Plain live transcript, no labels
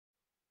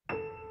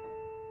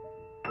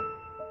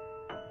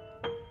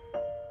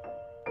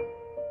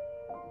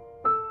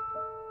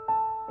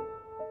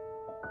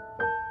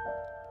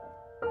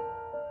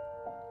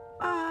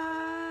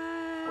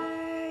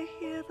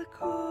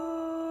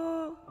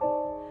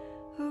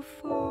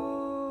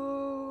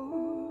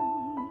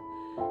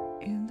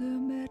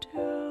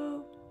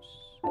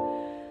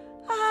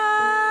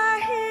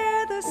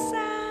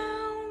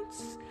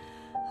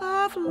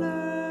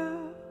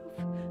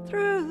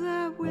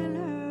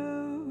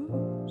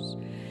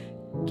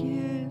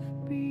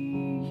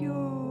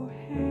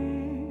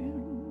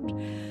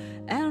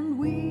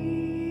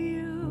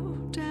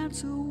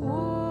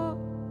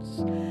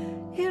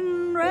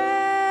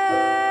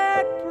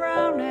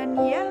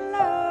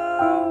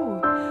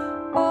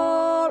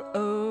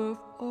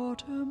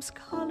autumn's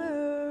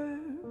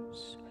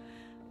colors.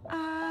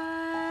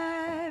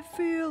 I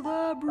feel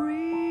the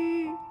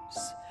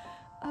breeze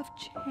of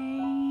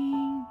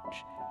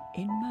change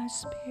in my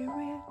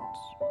spirit.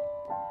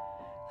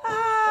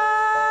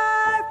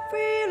 I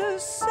feel a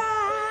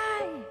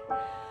sigh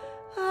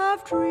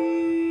of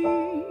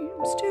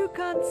dreams to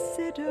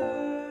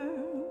consider.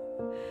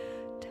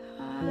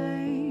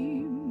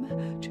 Time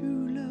to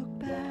look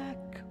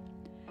back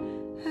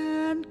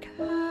and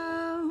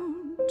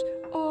count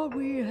all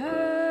we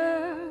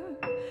have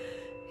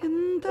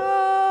in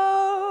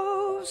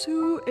those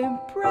who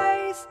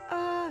embrace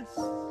us,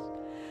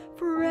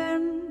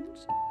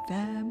 friends,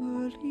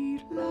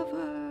 family,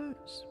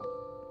 lovers.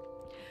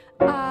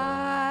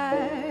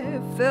 I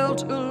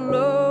felt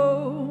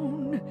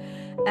alone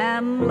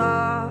and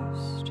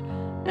lost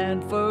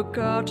and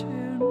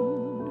forgotten.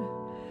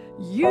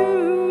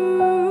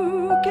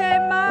 You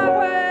came my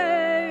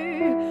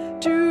way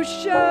to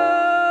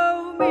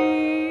show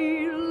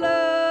me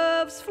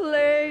love's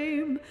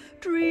flame.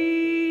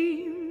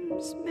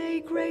 Dreams may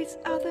grace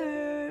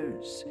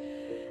others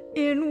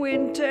in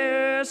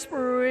winter,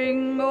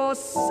 spring, or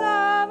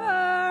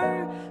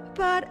summer,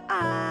 but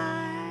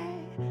I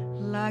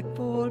like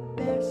fall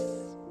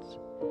best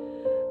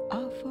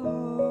of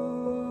all.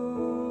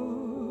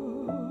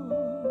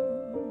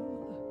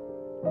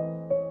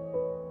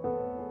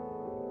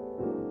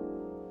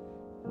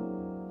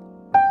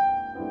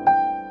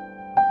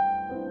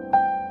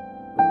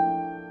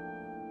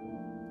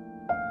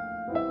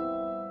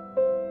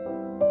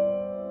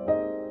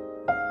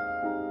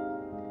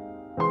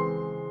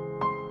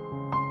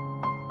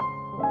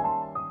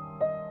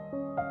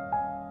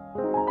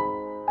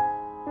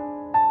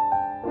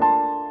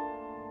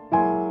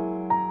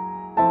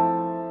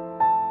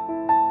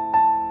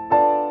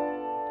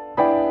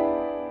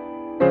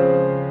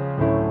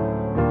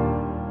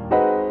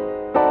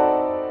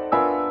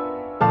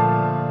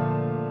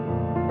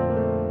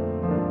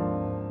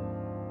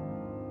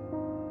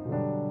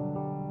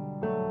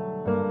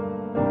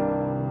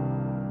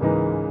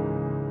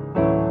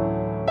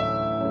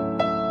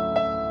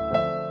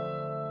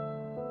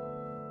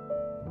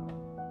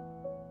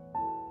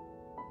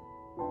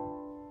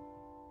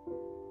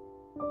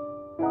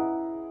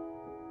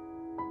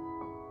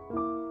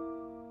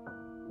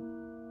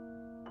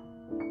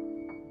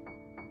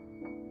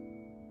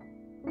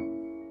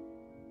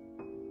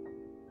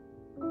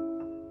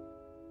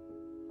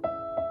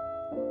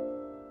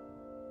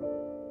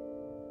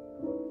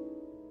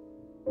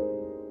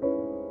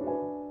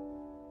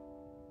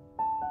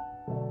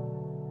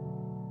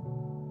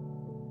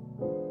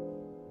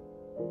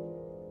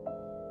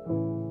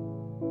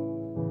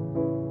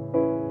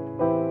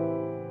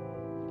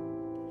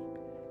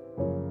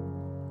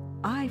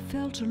 I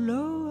felt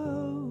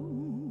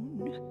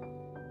alone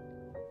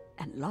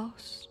and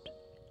lost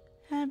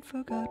and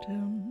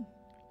forgotten.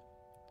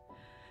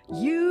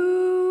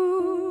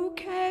 You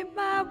came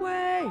my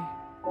way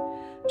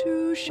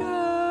to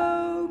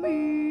show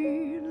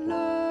me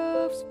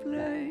love's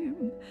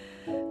flame.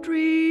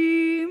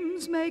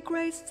 Dreams may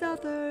grace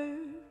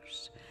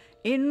others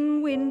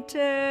in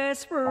winter,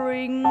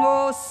 spring,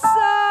 or summer,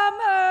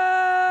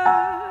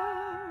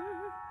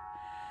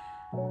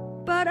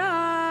 but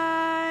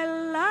I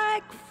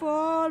like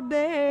fall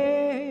best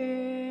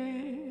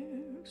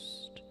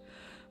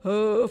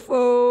of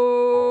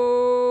all.